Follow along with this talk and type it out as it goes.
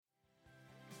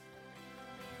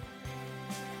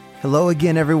Hello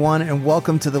again, everyone, and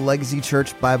welcome to the Legacy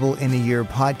Church Bible in a Year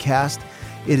podcast.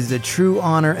 It is a true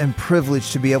honor and privilege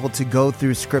to be able to go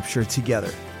through Scripture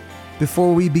together.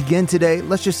 Before we begin today,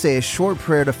 let's just say a short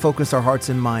prayer to focus our hearts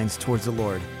and minds towards the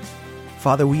Lord.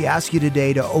 Father, we ask you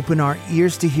today to open our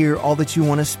ears to hear all that you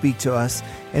want to speak to us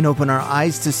and open our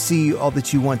eyes to see all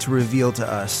that you want to reveal to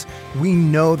us. We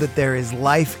know that there is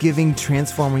life-giving,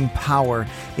 transforming power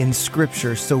in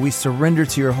Scripture, so we surrender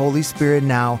to your Holy Spirit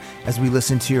now as we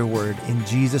listen to your word. In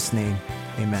Jesus' name,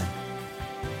 amen.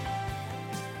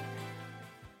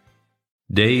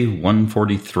 Day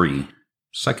 143,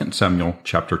 2 Samuel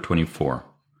chapter 24.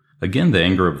 Again the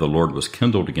anger of the Lord was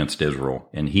kindled against Israel,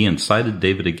 and he incited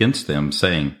David against them,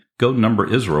 saying, Go number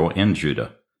Israel and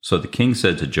Judah. So the king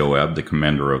said to Joab, the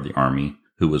commander of the army,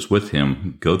 who was with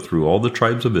him, Go through all the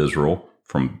tribes of Israel,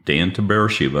 from Dan to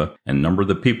Beersheba, and number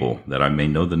the people, that I may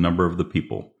know the number of the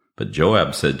people. But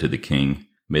Joab said to the king,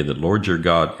 May the Lord your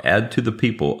God add to the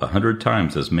people 100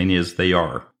 times as many as they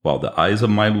are, while the eyes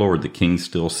of my lord the king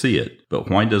still see it. But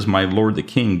why does my lord the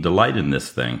king delight in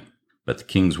this thing? But the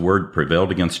king's word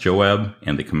prevailed against Joab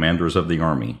and the commanders of the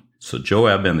army. So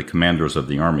Joab and the commanders of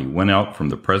the army went out from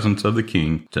the presence of the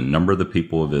king to number the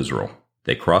people of Israel.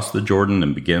 They crossed the Jordan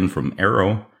and began from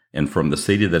Arrow, and from the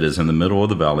city that is in the middle of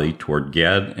the valley toward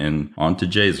Gad and on to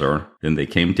Jazer. Then they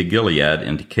came to Gilead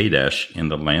and to Kadesh in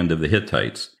the land of the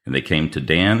Hittites. And they came to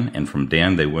Dan, and from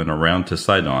Dan they went around to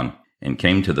Sidon, and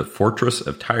came to the fortress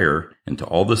of Tyre, and to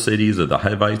all the cities of the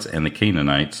Hivites and the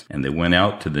Canaanites, and they went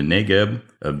out to the Negeb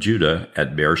of Judah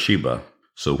at Beersheba.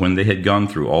 So when they had gone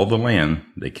through all the land,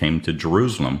 they came to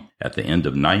Jerusalem at the end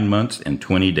of 9 months and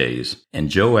 20 days.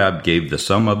 And Joab gave the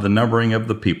sum of the numbering of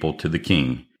the people to the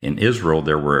king. In Israel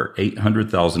there were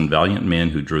 800,000 valiant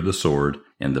men who drew the sword,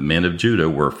 and the men of Judah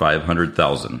were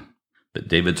 500,000. But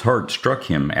David's heart struck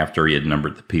him after he had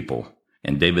numbered the people.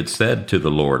 And David said to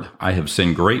the Lord, I have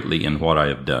sinned greatly in what I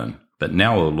have done. But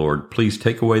now, O Lord, please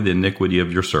take away the iniquity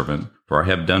of your servant, for I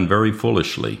have done very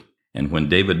foolishly. And when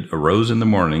David arose in the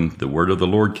morning, the word of the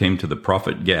Lord came to the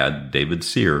prophet Gad, David's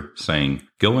seer, saying,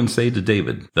 Go and say to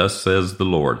David, Thus says the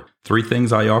Lord, 3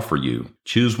 things I offer you.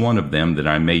 Choose one of them, that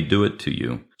I may do it to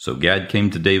you. So Gad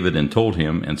came to David and told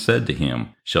him, and said to him,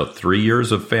 Shall 3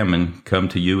 years of famine come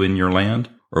to you in your land?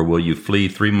 Or will you flee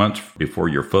 3 months before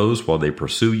your foes while they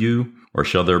pursue you? Or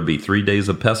shall there be 3 days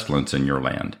of pestilence in your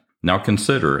land? Now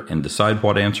consider, and decide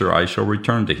what answer I shall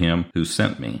return to him who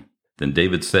sent me. Then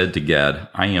David said to Gad,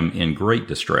 I am in great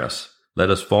distress. Let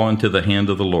us fall into the hand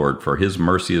of the Lord, for his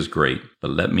mercy is great,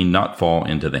 but let me not fall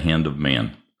into the hand of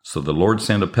man. So the Lord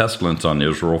sent a pestilence on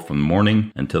Israel from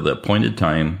morning until the appointed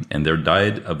time, and there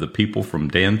died of the people from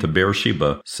Dan to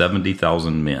Beersheba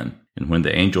 70,000 men. And when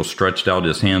the angel stretched out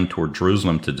his hand toward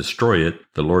Jerusalem to destroy it,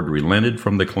 the Lord relented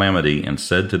from the calamity and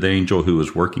said to the angel who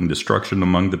was working destruction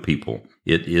among the people,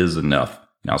 It is enough.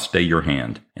 Now stay your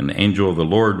hand. And the angel of the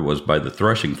Lord was by the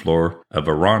threshing floor of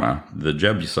Araunah the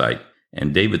Jebusite.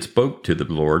 And David spoke to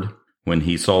the Lord when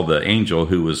he saw the angel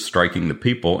who was striking the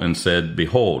people, and said,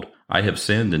 Behold, I have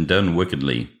sinned and done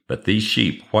wickedly. But these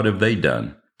sheep, what have they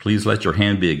done? Please let your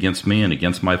hand be against me and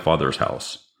against my father's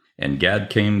house. And Gad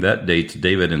came that day to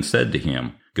David and said to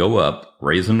him, Go up,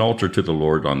 raise an altar to the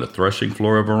Lord on the threshing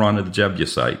floor of Araunah the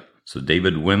Jebusite. So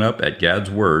David went up at Gad's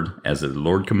word, as the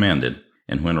Lord commanded.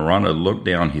 And when Araunah looked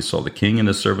down, he saw the king and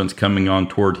his servants coming on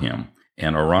toward him.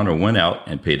 And Araunah went out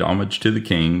and paid homage to the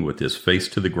king with his face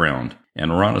to the ground.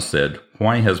 And Araunah said,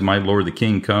 Why has my lord the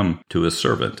king come to his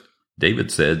servant?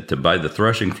 David said, To buy the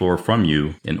threshing floor from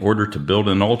you, in order to build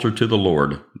an altar to the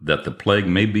Lord, that the plague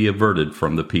may be averted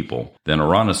from the people. Then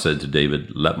Araunah said to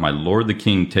David, Let my lord the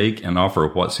king take and offer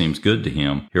what seems good to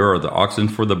him. Here are the oxen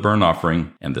for the burnt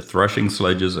offering, and the threshing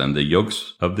sledges, and the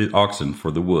yokes of the oxen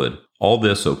for the wood. All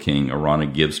this, O king,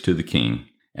 Araunah gives to the king.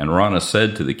 And Araunah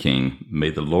said to the king, May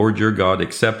the Lord your God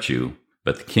accept you.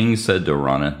 But the king said to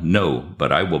Araunah, No,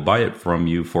 but I will buy it from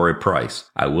you for a price.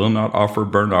 I will not offer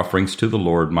burnt offerings to the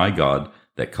Lord my God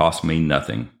that cost me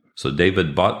nothing. So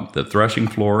David bought the threshing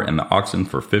floor and the oxen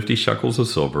for 50 shekels of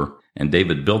silver, and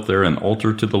David built there an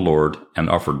altar to the Lord, and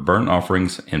offered burnt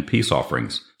offerings and peace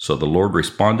offerings. So the Lord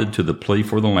responded to the plea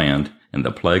for the land, and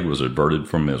the plague was averted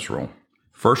from Israel.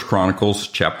 1 Chronicles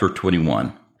chapter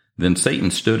 21. Then Satan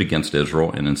stood against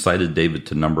Israel and incited David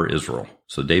to number Israel.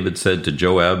 So David said to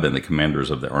Joab and the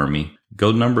commanders of the army,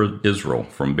 Go number Israel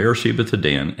from Beersheba to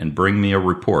Dan, and bring me a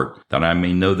report, that I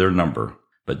may know their number.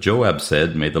 But Joab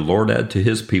said, May the Lord add to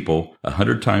his people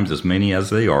 100 times as many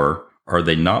as they are. Are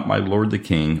they not my lord the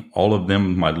king, all of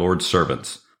them my lord's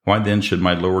servants? Why then should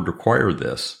my lord require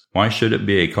this? Why should it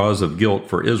be a cause of guilt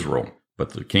for Israel?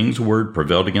 But the king's word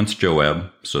prevailed against Joab.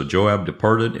 So Joab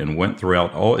departed and went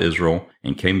throughout all Israel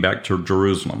and came back to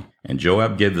Jerusalem. And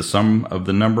Joab gave the sum of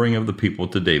the numbering of the people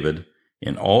to David.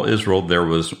 In all Israel there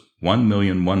was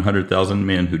 1,100,000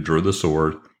 men who drew the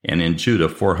sword, and in Judah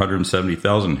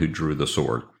 470,000 who drew the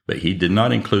sword. But he did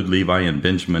not include Levi and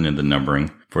Benjamin in the numbering,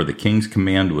 for the king's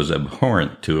command was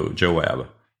abhorrent to Joab.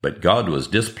 But God was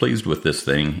displeased with this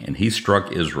thing, and he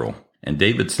struck Israel. And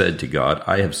David said to God,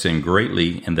 I have sinned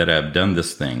greatly in that I have done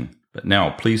this thing. But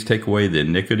now please take away the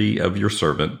iniquity of your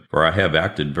servant, for I have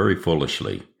acted very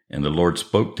foolishly. And the Lord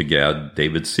spoke to Gad,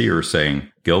 David's seer,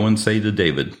 saying, Go and say to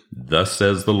David, Thus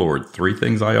says the Lord, 3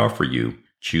 things I offer you.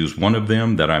 Choose one of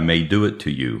them, that I may do it to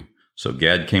you. So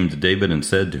Gad came to David and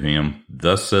said to him,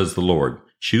 Thus says the Lord,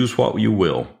 choose what you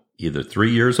will, either 3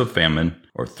 years of famine,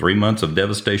 or 3 months of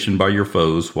devastation by your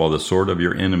foes, while the sword of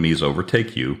your enemies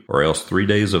overtake you, or else 3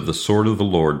 days of the sword of the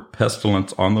Lord,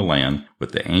 pestilence on the land,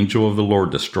 with the angel of the Lord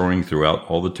destroying throughout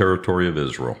all the territory of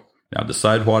Israel. Now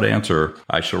decide what answer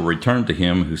I shall return to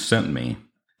him who sent me.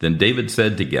 Then David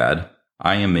said to Gad,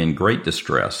 I am in great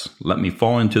distress. Let me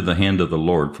fall into the hand of the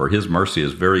Lord, for his mercy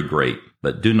is very great,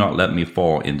 but do not let me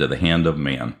fall into the hand of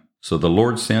man. So the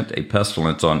Lord sent a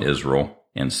pestilence on Israel,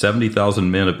 and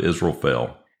 70,000 men of Israel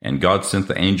fell. And God sent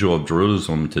the angel of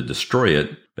Jerusalem to destroy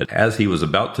it. But as he was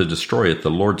about to destroy it,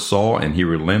 the Lord saw, and he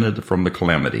relented from the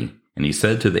calamity. And he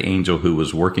said to the angel who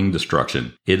was working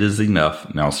destruction, It is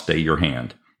enough, now stay your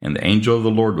hand. And the angel of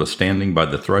the Lord was standing by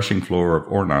the threshing floor of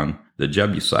Ornan the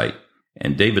Jebusite.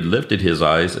 And David lifted his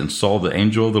eyes and saw the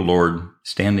angel of the Lord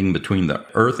standing between the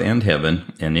earth and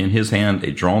heaven, and in his hand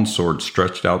a drawn sword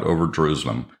stretched out over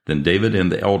Jerusalem. Then David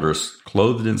and the elders,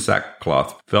 clothed in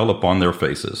sackcloth, fell upon their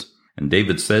faces. And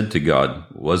David said to God,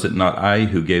 Was it not I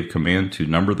who gave command to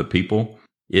number the people?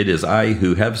 It is I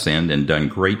who have sinned and done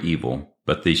great evil.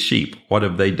 But these sheep, what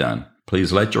have they done?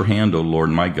 Please let your hand, O Lord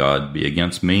my God, be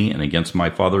against me and against my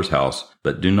father's house,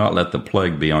 but do not let the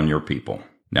plague be on your people.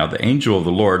 Now the angel of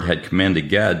the Lord had commanded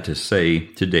Gad to say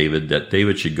to David that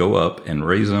David should go up and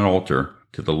raise an altar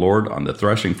to the Lord on the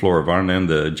threshing floor of Ornan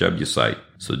the Jebusite.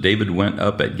 So David went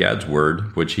up at Gad's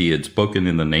word, which he had spoken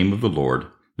in the name of the Lord.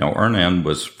 Now Ornan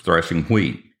was threshing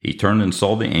wheat. He turned and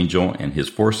saw the angel, and his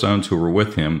 4 sons who were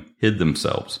with him hid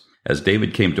themselves. As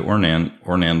David came to Ornan,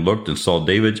 Ornan looked and saw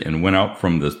David and went out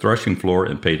from the threshing floor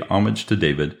and paid homage to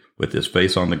David with his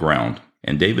face on the ground.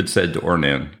 And David said to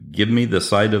Ornan, Give me the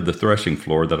side of the threshing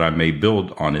floor that I may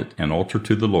build on it an altar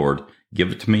to the Lord.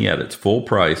 Give it to me at its full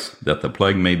price, that the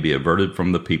plague may be averted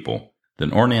from the people.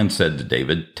 Then Ornan said to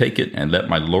David, Take it and let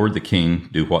my lord the king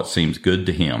do what seems good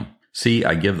to him. See,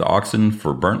 I give the oxen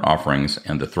for burnt offerings,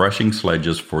 and the threshing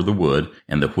sledges for the wood,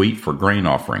 and the wheat for grain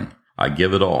offering. I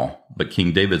give it all. But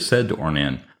King David said to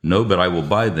Ornan, No, but I will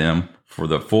buy them for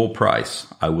the full price.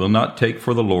 I will not take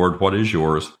for the Lord what is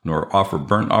yours, nor offer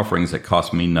burnt offerings that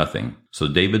cost me nothing. So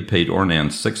David paid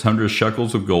Ornan 600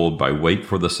 shekels of gold by weight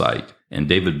for the site. And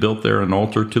David built there an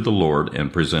altar to the Lord,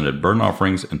 and presented burnt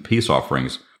offerings and peace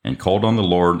offerings, and called on the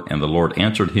Lord, and the Lord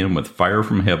answered him with fire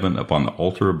from heaven upon the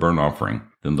altar of burnt offering.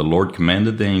 Then the Lord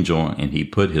commanded the angel, and he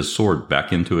put his sword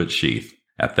back into its sheath.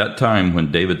 At that time,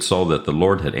 when David saw that the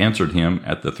Lord had answered him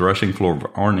at the threshing floor of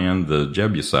Ornan the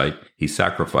Jebusite, he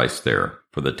sacrificed there.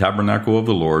 For the tabernacle of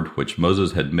the Lord, which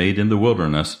Moses had made in the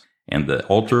wilderness, and the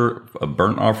altar of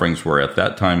burnt offerings were at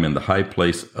that time in the high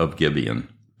place of Gibeon.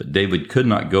 But David could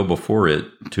not go before it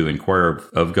to inquire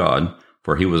of God,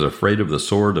 for he was afraid of the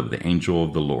sword of the angel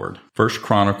of the Lord. 1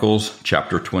 Chronicles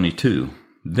chapter 22.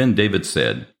 Then David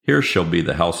said, Here shall be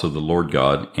the house of the Lord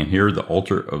God, and here the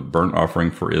altar of burnt offering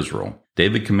for Israel.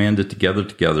 David commanded to gather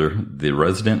together the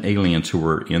resident aliens who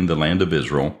were in the land of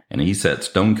Israel, and he set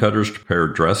stonecutters to prepare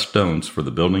dressed stones for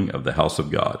the building of the house of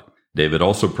God. David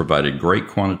also provided great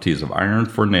quantities of iron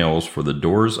for nails for the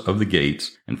doors of the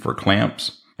gates, and for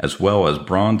clamps, as well as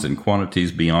bronze in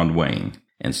quantities beyond weighing,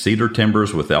 and cedar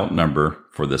timbers without number,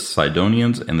 for the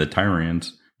Sidonians and the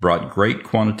Tyrians brought great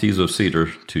quantities of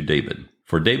cedar to David.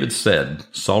 For David said,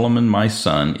 Solomon my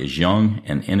son is young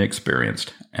and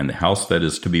inexperienced, and the house that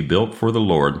is to be built for the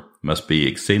Lord must be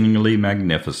exceedingly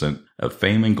magnificent, of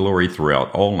fame and glory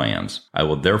throughout all lands. I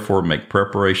will therefore make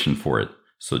preparation for it.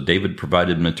 So David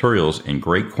provided materials in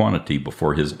great quantity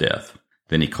before his death.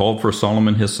 Then he called for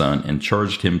Solomon his son, and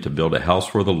charged him to build a house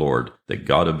for the Lord, the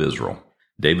God of Israel.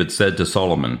 David said to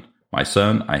Solomon, My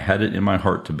son, I had it in my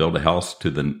heart to build a house to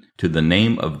the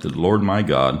name of the Lord my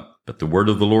God, but the word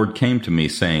of the Lord came to me,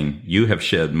 saying, You have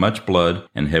shed much blood,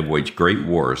 and have waged great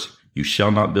wars. You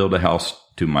shall not build a house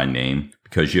to my name,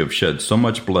 because you have shed so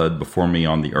much blood before me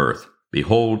on the earth.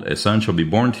 Behold, a son shall be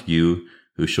born to you,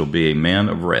 who shall be a man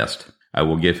of rest. I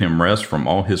will give him rest from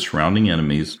all his surrounding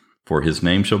enemies, For his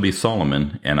name shall be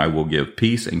Solomon, and I will give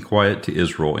peace and quiet to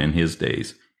Israel in his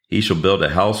days. He shall build a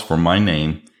house for my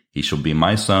name. He shall be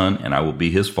my son, and I will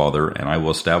be his father, and I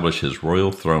will establish his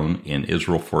royal throne in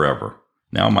Israel forever.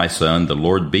 Now, my son, the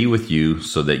Lord be with you,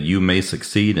 so that you may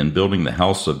succeed in building the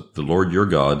house of the Lord your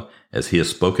God, as he has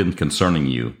spoken concerning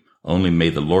you. Only may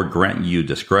the Lord grant you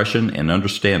discretion and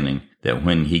understanding, that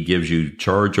when he gives you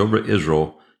charge over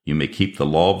Israel, you may keep the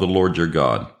law of the Lord your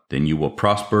God. Then you will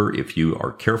prosper if you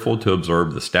are careful to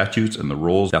observe the statutes and the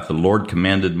rules that the Lord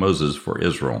commanded Moses for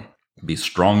Israel. Be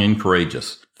strong and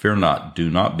courageous. Fear not, do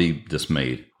not be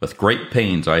dismayed. With great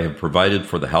pains I have provided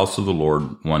for the house of the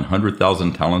Lord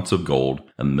 100,000 talents of gold,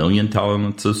 1,000,000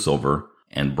 talents of silver,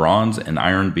 and bronze and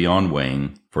iron beyond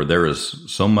weighing, for there is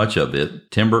so much of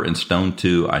it. Timber and stone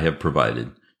too I have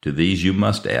provided. To these you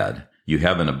must add. You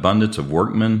have an abundance of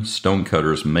workmen, stone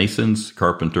cutters, masons,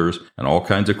 carpenters, and all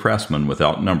kinds of craftsmen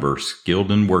without number,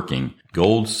 skilled in working,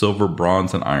 gold, silver,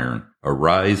 bronze, and iron.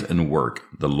 Arise and work.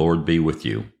 The Lord be with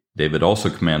you. David also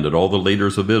commanded all the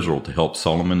leaders of Israel to help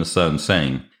Solomon his son,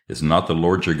 saying, Is not the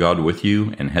Lord your God with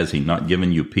you, and has he not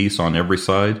given you peace on every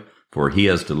side? For he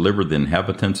has delivered the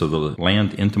inhabitants of the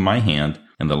land into my hand,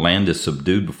 and the land is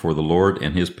subdued before the Lord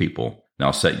and his people.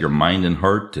 Now set your mind and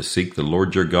heart to seek the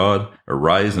Lord your God.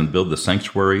 Arise and build the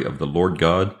sanctuary of the Lord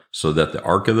God, so that the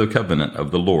ark of the covenant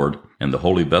of the Lord and the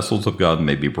holy vessels of God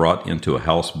may be brought into a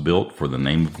house built for the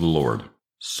name of the Lord.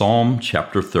 Psalm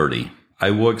chapter 30. I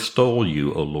will extol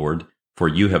you, O Lord, for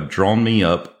you have drawn me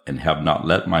up and have not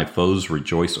let my foes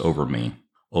rejoice over me.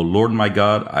 O Lord my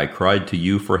God, I cried to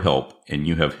you for help, and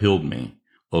you have healed me.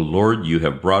 O Lord, you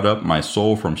have brought up my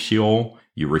soul from Sheol.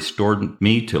 You restored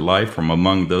me to life from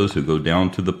among those who go down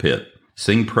to the pit.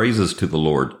 Sing praises to the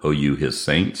Lord, O you his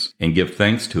saints, and give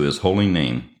thanks to his holy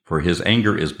name. For his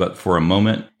anger is but for a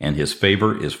moment, and his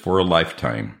favor is for a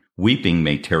lifetime. Weeping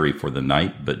may tarry for the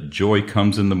night, but joy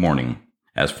comes in the morning.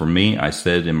 As for me, I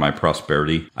said in my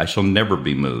prosperity, I shall never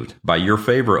be moved. By your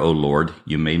favor, O Lord,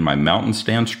 you made my mountain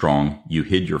stand strong. You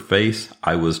hid your face,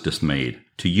 I was dismayed.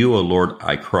 To you, O Lord,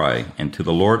 I cry, and to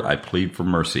the Lord I plead for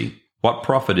mercy. What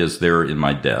profit is there in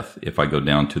my death if I go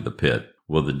down to the pit?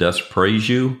 Will the dust praise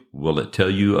you? Will it tell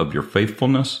you of your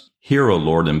faithfulness? Hear, O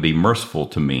Lord, and be merciful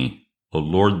to me. O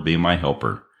Lord, be my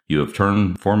helper. You have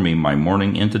turned for me my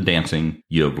mourning into dancing.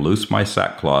 You have loosed my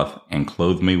sackcloth and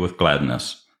clothed me with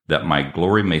gladness, that my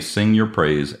glory may sing your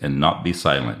praise and not be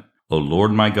silent. O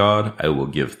Lord my God, I will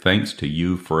give thanks to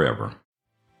you forever.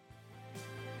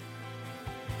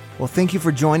 Well, thank you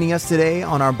for joining us today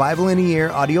on our Bible in a Year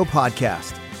audio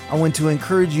podcast. I want to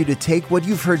encourage you to take what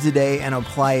you've heard today and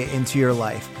apply it into your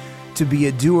life, to be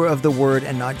a doer of the word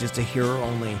and not just a hearer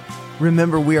only.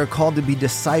 Remember, we are called to be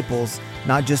disciples,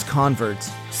 not just converts.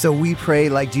 So we pray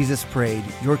like Jesus prayed,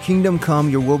 your kingdom come,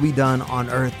 your will be done on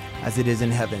earth as it is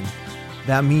in heaven.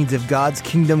 That means if God's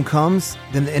kingdom comes,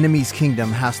 then the enemy's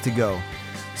kingdom has to go.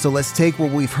 So let's take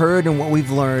what we've heard and what we've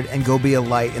learned and go be a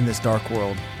light in this dark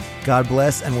world. God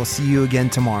bless, and we'll see you again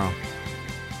tomorrow.